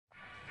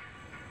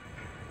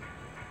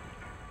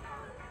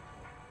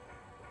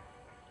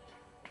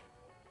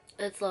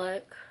It's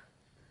like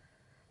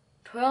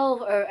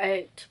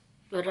 12:08,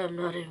 but I'm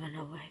not even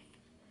awake.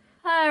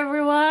 Hi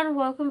everyone,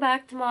 welcome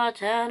back to my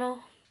channel.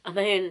 I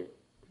mean,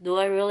 do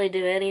I really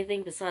do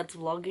anything besides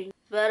vlogging?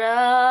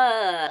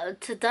 But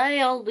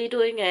today I'll be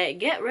doing a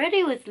get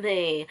ready with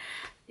me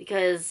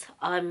because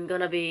I'm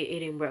gonna be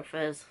eating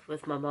breakfast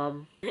with my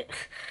mom.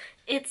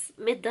 It's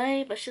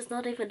midday, but she's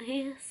not even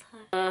here,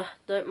 so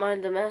don't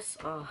mind the mess.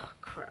 Oh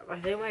crap,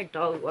 I think my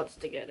dog wants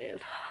to get in.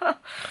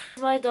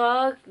 My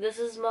dog, this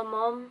is my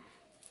mom.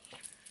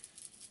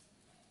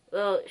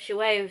 Well, she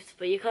waved,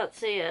 but you can't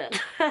see it.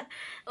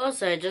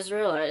 Also, just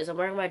realized I'm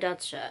wearing my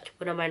dad's shirt.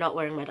 When am I not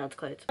wearing my dad's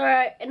clothes?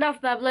 Alright,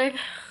 enough babbling.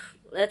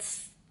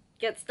 Let's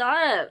get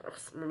started.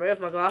 Let's remove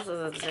my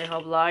glasses and see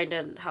how blind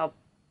and how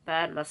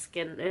bad my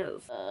skin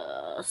is.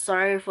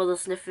 Sorry for the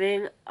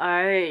sniffing.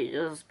 I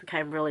just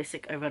became really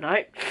sick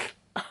overnight.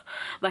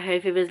 My hay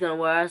fever is getting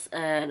worse,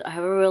 and I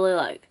have a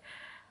really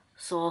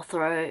sore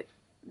throat,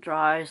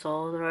 dry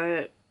sore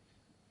throat.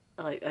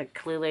 I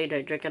clearly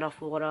don't drink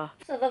enough water.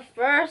 So the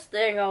first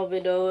thing I'll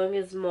be doing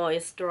is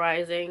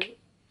moisturizing.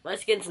 My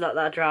skin's not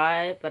that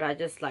dry, but I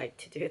just like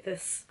to do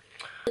this.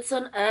 It's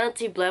an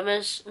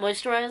anti-blemish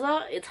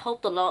moisturiser. It's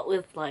helped a lot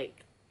with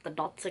the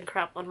knots and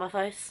crap on my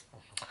face.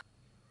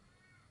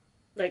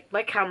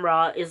 My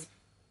camera is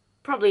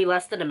probably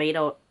less than a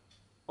meter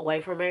away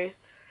from me.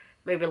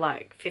 Maybe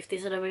 50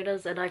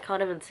 centimeters, and I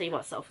can't even see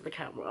myself in the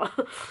camera.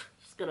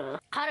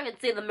 Can't even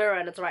see the mirror,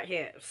 and it's right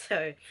here,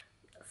 so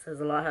says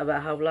a lot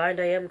about how blind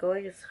I am,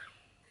 guys.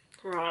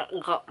 Right,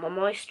 got my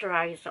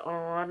moisturiser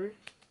on.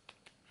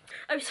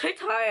 I'm so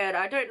tired.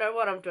 I don't know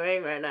what I'm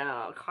doing right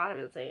now. I can't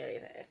even see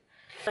anything.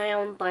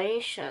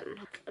 Foundation.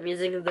 I'm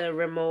using the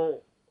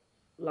Rimmel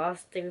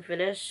Lasting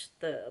Finish.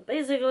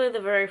 Basically the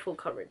very full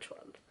coverage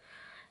one.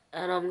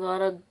 And I'm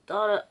gonna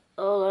dot it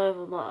all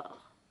over my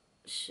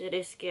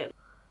shitty skin.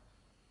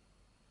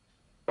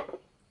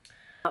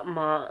 Got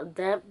my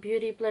damp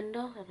beauty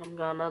blender, and I'm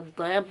gonna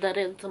dab that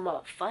into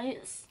my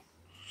face.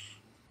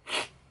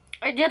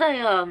 I did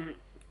a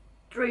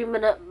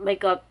 3-minute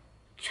makeup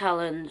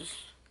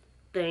challenge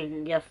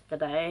thing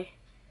yesterday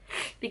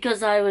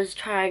because I was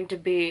trying to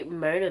be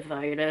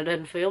motivated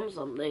and film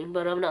something,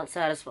 but I'm not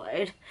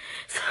satisfied.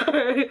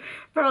 So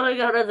probably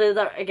gonna do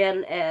that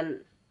again,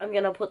 and I'm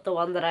gonna put the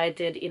one that I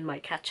did in my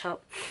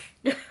ketchup.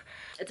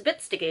 It's a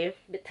bit sticky, a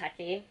bit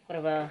tacky,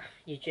 whatever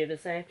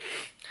YouTubers say.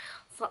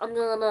 So I'm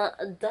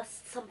gonna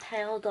dust some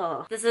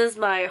powder. This is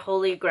my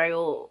Holy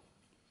Grail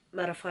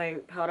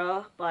mattifying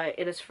powder by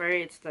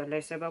Innisfree. It's the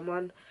no-sebum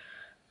one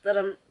that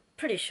I'm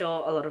pretty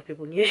sure a lot of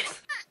people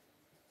use.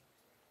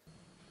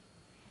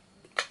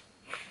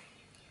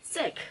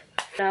 Sick.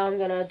 Now I'm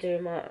gonna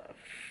do my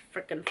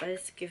freaking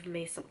face, give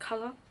me some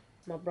colour.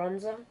 My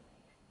bronzer.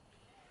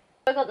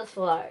 I got this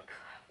for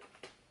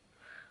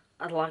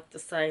I'd like to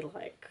say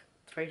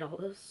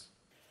 $3.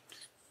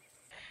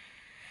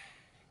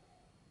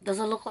 Does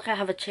it look like I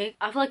have a cheek?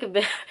 I have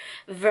a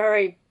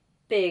very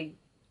big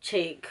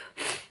cheek.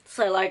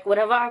 So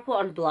whenever I put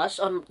on blush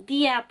on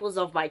the apples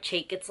of my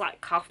cheek, it's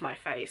half my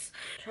face.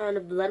 Trying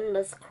to blend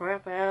this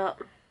crap out.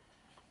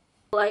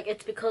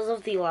 It's because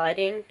of the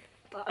lighting,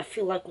 but I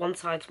feel like one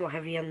side's more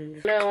heavy than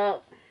this. You know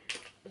what?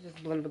 Let's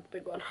just blend with the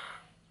big one.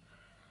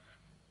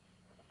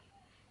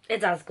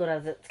 It's as good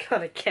as it's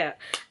gonna get.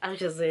 I'm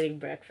just eating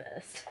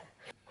breakfast.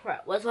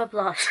 Crap, where's my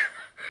blush?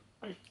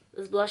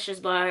 This blush is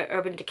by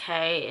Urban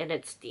Decay, and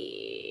it's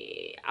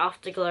the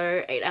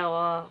Afterglow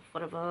 8-hour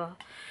whatever.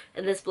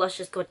 And this blush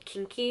is called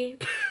Kinky.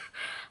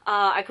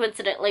 I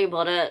coincidentally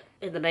bought it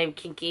in the name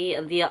Kinky,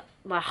 and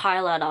my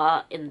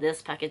highlighter in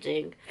this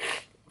packaging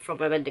from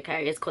Urban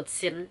Decay is called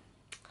Sin.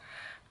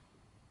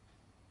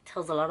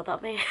 Tells a lot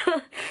about me.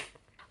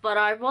 But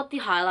I bought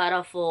the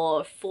highlighter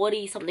for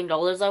 $40 something, I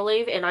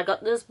believe, and I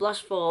got this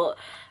blush for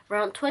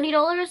around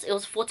 $20. It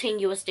was 14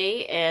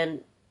 USD,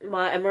 and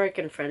my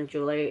American friend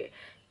Julie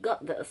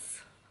got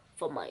this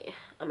for I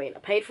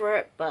paid for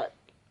it, but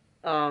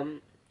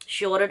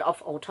she ordered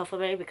off Ulta for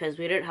me because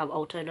we don't have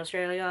Ulta in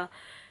Australia,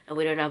 and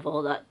we don't have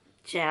all that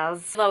jazz.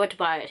 If I were to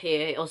buy it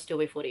here, it'll still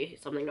be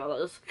 $40 something,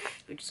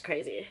 which is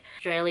crazy.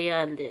 Australia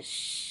and this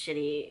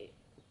shitty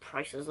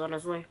prices,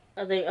 honestly.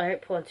 I think I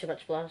ain't pouring too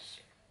much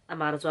blush. I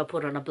might as well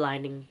put on a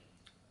blinding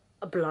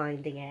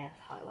ass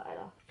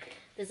highlighter.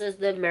 This is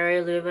the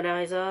Merry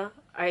Luminizer.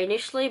 I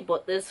initially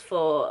bought this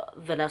for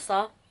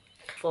Vanessa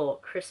for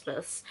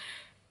Christmas,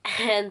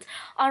 and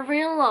I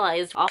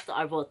realized after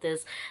I bought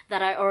this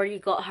that I already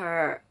got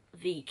her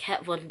the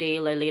Kat Von D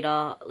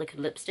Lolita liquid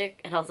lipstick,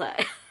 and I was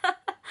like,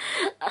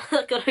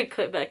 I gotta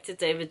go back to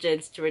David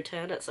Jones to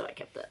return it, so I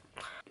kept it.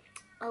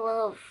 I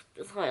love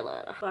this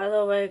highlighter. By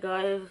the way,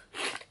 guys,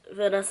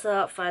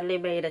 Vanessa finally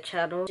made a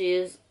channel. She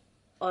is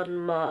on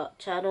my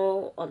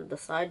channel on the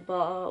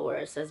sidebar where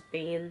it says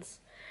beans.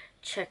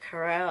 Check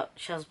her out.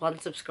 She has 1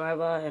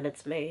 subscriber, and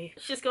it's me.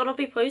 She's gonna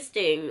be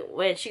posting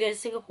when she goes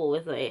to Singapore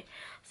with me,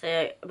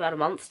 so about a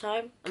month's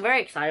time. I'm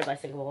very excited by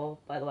Singapore,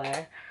 by the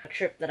way. A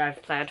trip that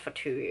I've planned for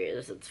 2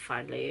 years. It's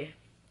finally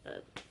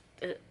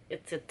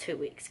it's in 2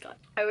 weeks, guys.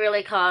 I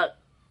really can't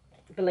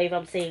believe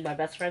I'm seeing my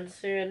best friend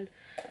soon.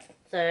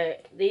 So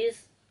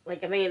these,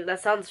 like, I mean,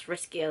 that sounds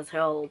risky as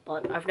hell,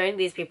 but I've known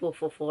these people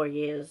for 4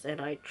 years and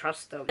I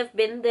trust them. They've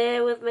been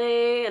there with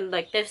me and,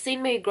 like, they've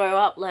seen me grow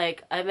up.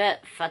 Like, I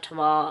met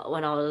Fatima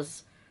when I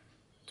was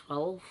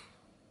 12,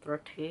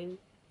 13,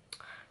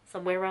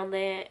 somewhere around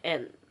there,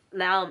 and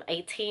now I'm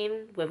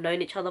 18. We've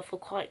known each other for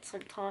quite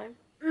some time.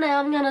 Now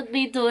I'm gonna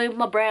be doing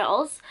my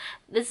brows.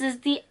 This is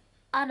the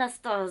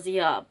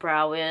Anastasia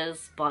brow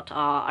wiz, but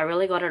I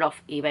really got it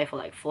off eBay for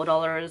like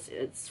 $4.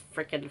 It's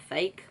freaking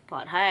fake,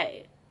 but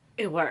hey,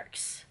 it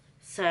works.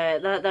 So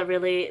that's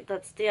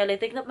the only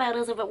thing that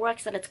matters. If it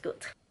works, then it's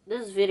good.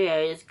 This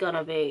video is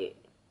gonna be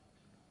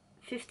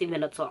 50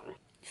 minutes long.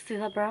 You see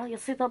that brow? You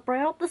see that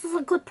brow? This is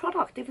a good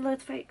product, even though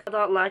it's fake. I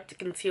don't like to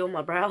conceal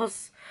my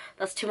brows.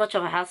 That's too much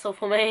of a hassle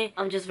for me.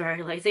 I'm just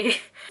very lazy.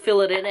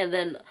 Fill it in, and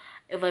then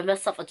if I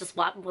mess up, I just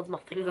wipe it with my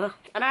finger.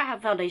 And I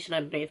have foundation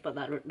underneath, but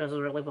that doesn't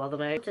really bother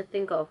me. What to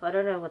think of? I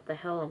don't know what the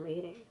hell I'm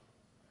eating.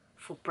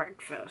 For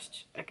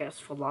breakfast, I guess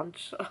for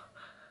lunch.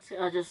 So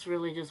I just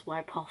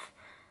wipe off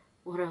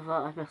whatever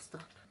I messed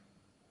up.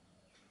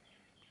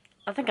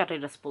 I think I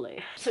need a spoolie.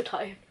 I'm so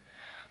tired.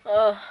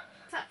 Ow.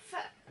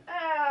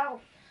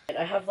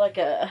 I have like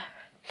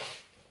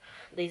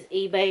these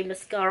eBay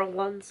mascara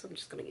ones, so I'm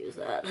just gonna use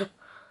that.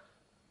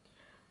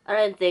 I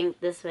don't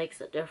think this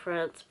makes a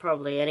difference.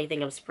 Probably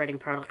anything I'm spreading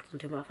product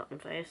into my fucking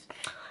face.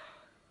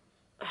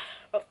 Oh,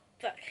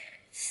 fuck.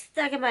 It's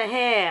stuck in my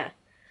hair.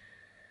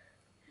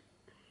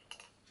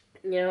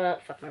 You know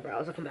what? Fuck my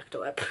brows. I'll come back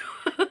to it.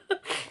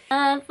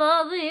 And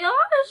for the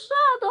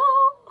eyeshadow.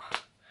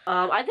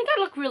 I think I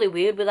look really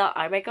weird without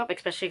eye makeup,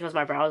 especially because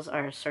my brows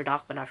are so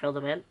dark when I fill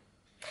them in.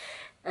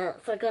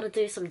 So I gotta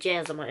do some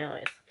jazz on my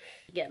eyes.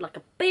 Get like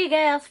a big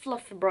ass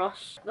fluffy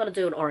brush. I'm gonna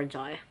do an orange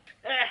eye.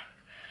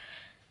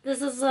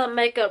 This is a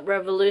Makeup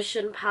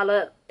Revolution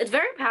palette. It's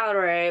very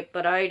powdery,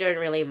 but I don't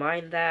really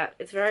mind that.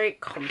 It's very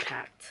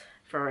compact,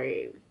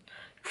 very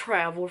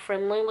travel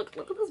friendly. Look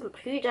at this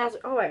huge ass.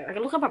 Oh wait, I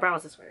can look at my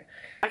brows this way.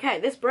 Okay,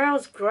 this brow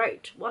is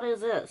great. What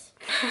is this?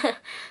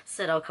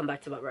 Said I'll come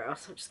back to my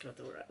brows. I'm just gonna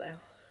do it right now.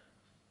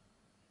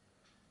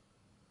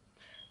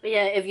 But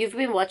yeah, if you've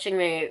been watching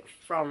me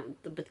from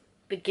the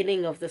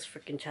beginning of this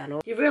freaking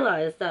channel, you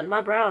realize that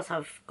my brows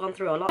have gone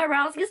through a lot. My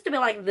brows used to be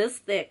like this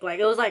thick, like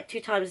it was like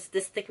 2 times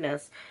this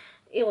thickness.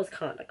 It was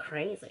kind of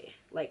crazy.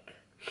 Like,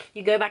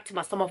 you go back to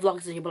my summer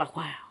vlogs and you'll be like,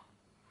 wow,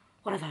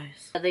 what are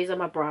those? These are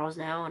my brows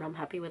now and I'm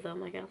happy with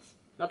them, I guess.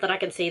 Not that I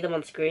can see them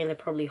on screen, they're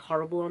probably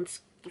horrible on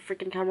the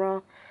freaking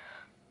camera.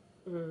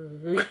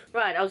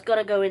 Right, I was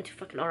gonna go into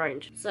fucking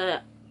orange. So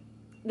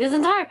this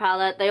entire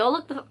palette,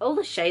 all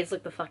the shades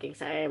look the fucking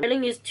same. I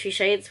only used 2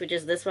 shades, which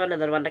is this one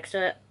and then one next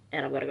to it.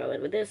 And I'm gonna go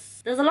in with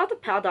this. There's a lot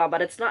of powder,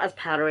 but it's not as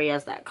powdery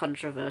as that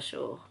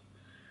controversial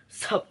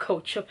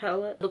subculture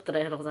palette. Looked at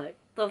it and I was like,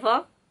 the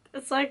fuck?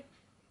 It's like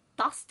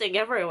dusting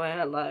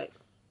everywhere. Like,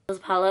 this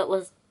palette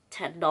was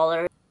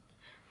 $10.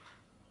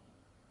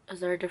 Is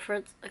there a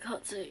difference? I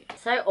can't see.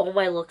 So all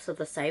my looks are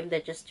the same.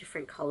 They're just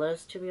different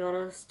colors, to be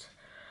honest.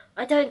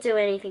 I don't do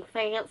anything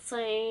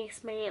fancy,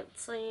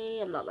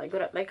 smancy. I'm not that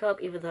good at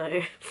makeup, even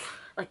though,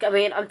 like, I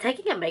mean, I'm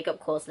taking a makeup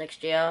course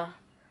next year.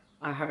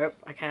 I hope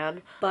I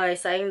can. By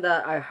saying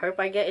that I hope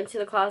I get into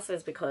the class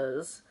is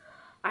because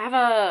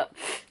I'm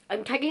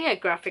taking a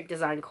graphic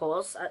design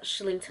course at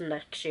Shillington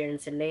next year in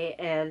Sydney,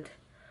 and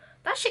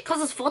that shit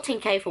costs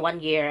 14k for 1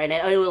 year, and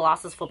it only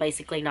lasts us for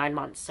basically 9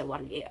 months, so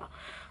 1 year.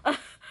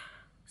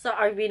 So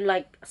I've been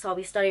like, I'll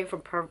be studying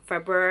from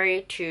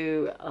February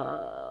to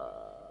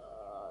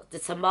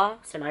December,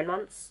 so 9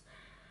 months.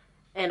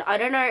 And I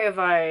don't know if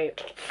I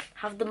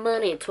have the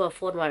money to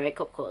afford my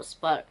makeup course,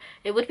 but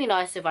it would be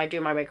nice if I do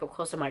my makeup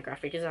course and my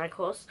graphic design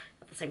course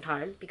at the same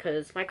time,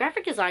 because my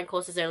graphic design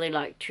course is only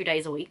like 2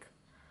 days a week.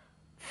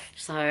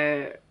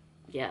 So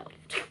yeah,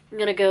 I'm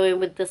gonna go in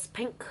with this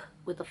pink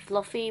with a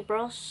fluffy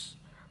brush,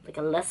 like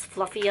a less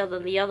fluffier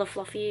than the other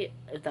fluffy,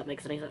 if that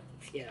makes any sense.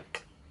 Yeah.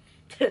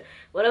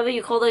 Whatever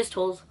you call those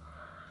tools.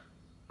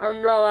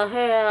 I'm lower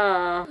here.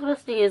 I'm gonna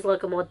use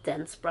like a more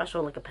dense brush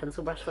or like a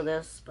pencil brush for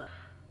this, but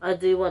I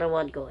do what I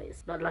want,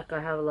 guys. Not like I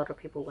have a lot of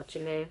people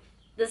watching me.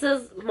 This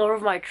is more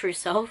of my true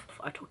self.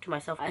 I talk to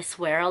myself. I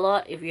swear a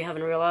lot, if you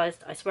haven't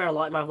realized. I swear a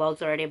lot in my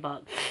vlogs already,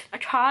 but I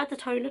tried to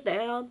tone it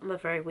down. I'm a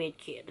very weird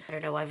kid. I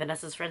don't know why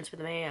Vanessa's friends with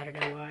me. I don't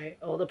know why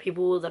all the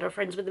people that are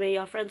friends with me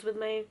are friends with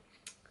me.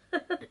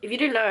 If you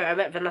didn't know, I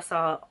met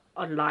Vanessa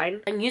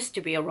online. I used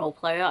to be a role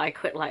player. I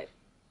quit like,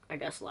 I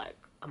guess like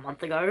a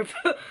month ago.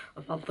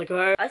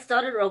 I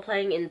started role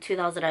playing in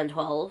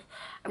 2012.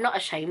 I'm not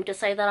ashamed to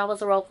say that I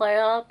was a role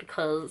player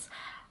because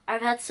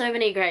I've had so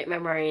many great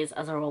memories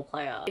as a role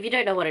player. If you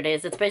don't know what it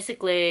is, it's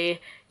basically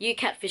you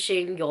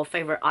catfishing your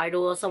favorite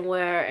idol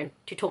somewhere and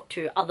to talk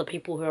to other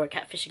people who are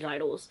catfishing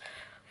idols.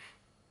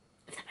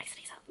 If that makes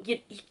any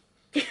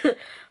sense.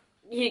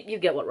 You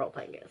get what role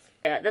playing is.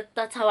 Yeah,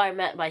 that's how I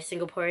met my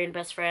Singaporean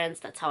best friends.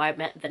 That's how I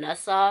met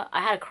Vanessa.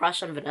 I had a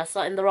crush on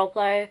Vanessa in the role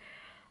play.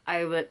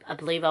 I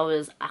believe I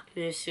was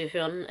Agnes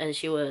Suhyun, and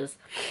she was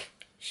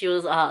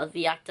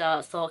the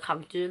actor So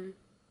Kang-jun.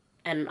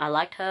 and I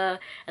liked her,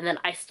 and then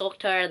I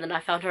stalked her, and then I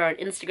found her on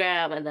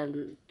Instagram, and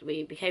then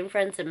we became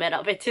friends and met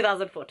up in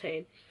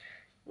 2014.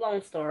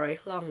 Long story,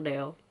 long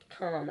deal.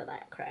 Come on with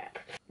that crap.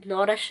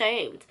 Not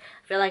ashamed.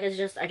 I feel like it's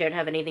just I don't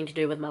have anything to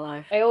do with my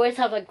life. I always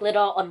have a glitter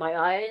on my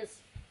eyes.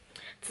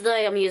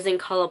 Today I'm using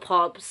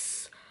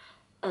Colourpop's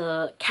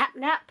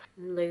catnap.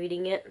 I'm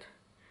loading it.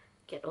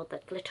 Get all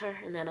that glitter,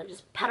 and then I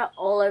just pat it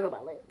all over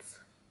my lids.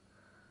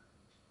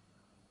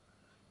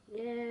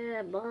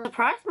 Yeah, but I'm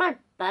surprised my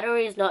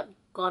battery's not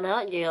gone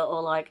out yet,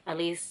 or like at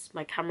least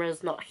my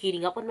camera's not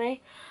heating up on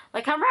me.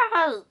 My camera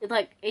has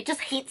like it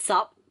just heats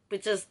up,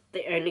 which is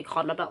the only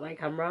con about my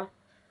camera,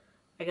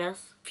 I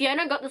guess.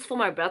 Fiona got this for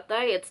my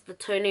birthday. It's the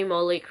Tony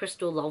Moly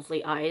Crystal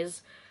Lovely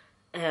Eyes,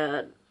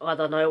 and I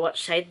don't know what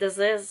shade this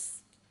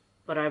is,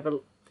 but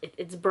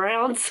it's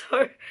brown,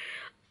 so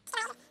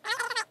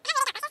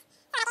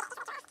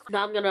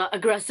now I'm gonna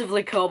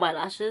aggressively curl my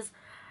lashes.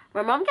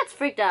 My mom gets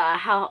freaked out at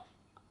how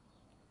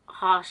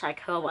harsh I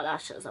curl my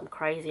lashes. I'm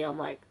crazy. I'm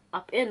like,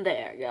 up in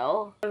there,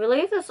 yo. I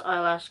believe this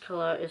eyelash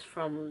color is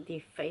from the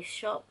Face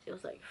Shop. It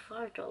was like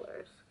 $5.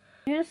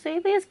 You see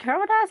these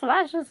curled ass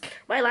lashes?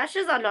 My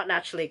lashes are not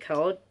naturally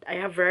curled. I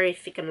have very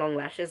thick and long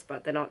lashes,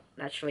 but they're not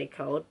naturally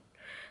curled.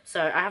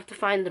 So I have to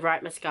find the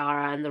right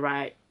mascara and the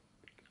right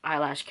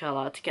eyelash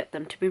color to get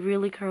them to be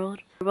really curled.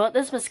 I bought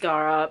this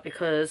mascara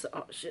because,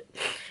 oh shit,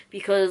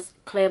 because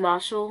Claire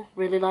Marshall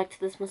really liked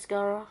this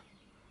mascara.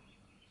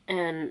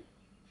 And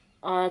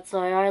I'd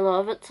say I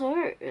love it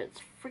too. It's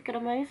freaking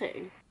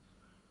amazing.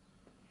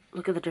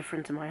 Look at the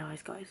difference in my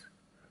eyes, guys.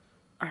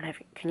 I don't know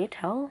if can you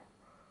tell?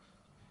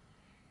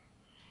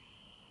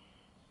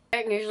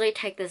 I don't usually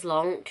take this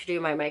long to do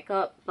my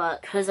makeup,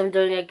 but because I'm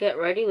doing a get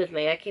ready with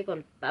me, I keep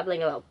on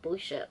babbling about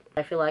bullshit.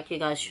 I feel like you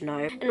guys should know.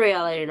 In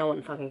reality, no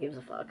one fucking gives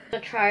a fuck. I'm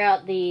gonna try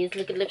out these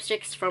liquid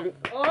lipsticks from...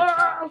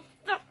 Oh,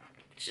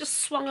 just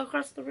swung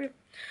across the room.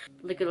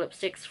 Liquid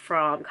lipsticks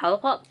from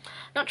Colourpop.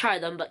 Not try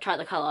them, but try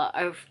the color.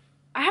 I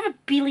have a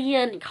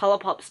billion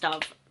Colourpop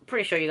stuff.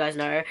 Pretty sure you guys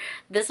know.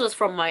 This was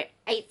from my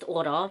 8th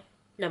order.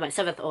 No, my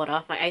 7th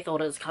order. My 8th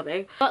order is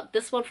coming. Got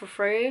this one for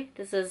free.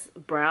 This is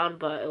brown,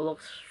 but it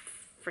looks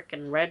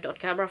freaking red on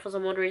camera for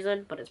some odd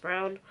reason, but it's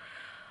brown.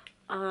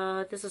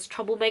 This is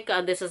Troublemaker,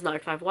 and this is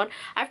 951.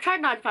 I've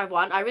tried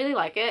 951. I really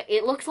like it.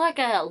 It looks like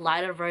a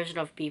lighter version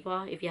of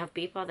Beeper. If you have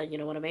Beeper, then you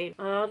know what I mean.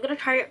 I'm gonna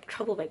try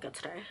Troublemaker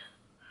today.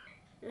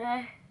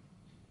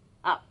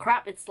 Ah,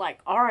 crap, it's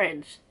like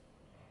orange.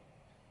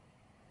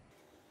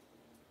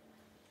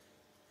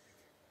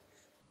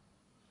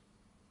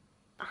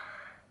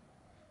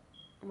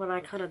 But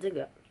I kind of dig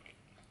it.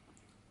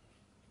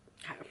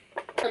 Okay.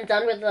 I'm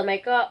done with the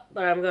makeup,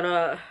 but I'm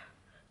gonna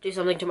do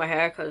something to my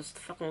hair because it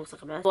fucking looks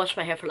like a mess. I washed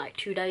my hair for like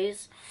 2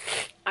 days.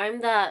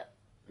 I'm that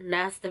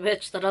nasty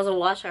bitch that doesn't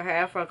wash her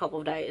hair for a couple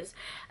of days.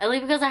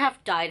 Only because I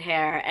have dyed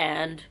hair,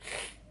 and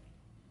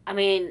I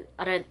mean,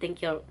 I don't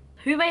think you're...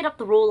 Who made up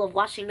the rule of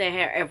washing their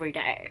hair every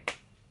day?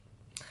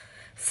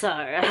 So,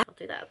 I'll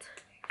do that.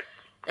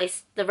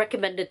 They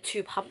recommended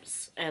 2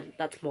 pumps, and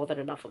that's more than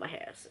enough for my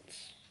hair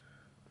since...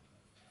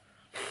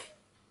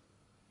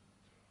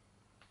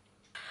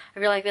 I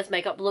feel like this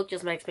makeup look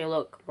just makes me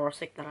look more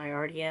sick than I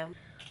already am.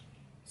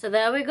 So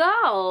there we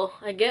go.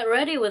 A get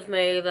ready with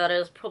me that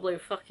is probably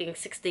fucking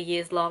 60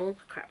 years long.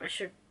 Crap, I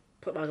should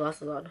put my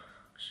glasses on.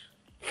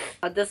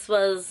 This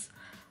was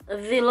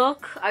the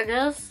look, I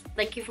guess.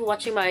 Thank you for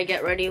watching my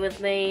get ready with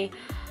me.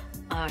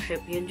 I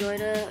hope you enjoyed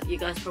it. You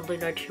guys probably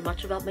know too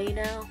much about me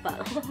now,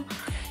 but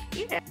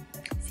yeah.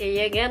 See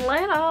you again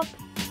later.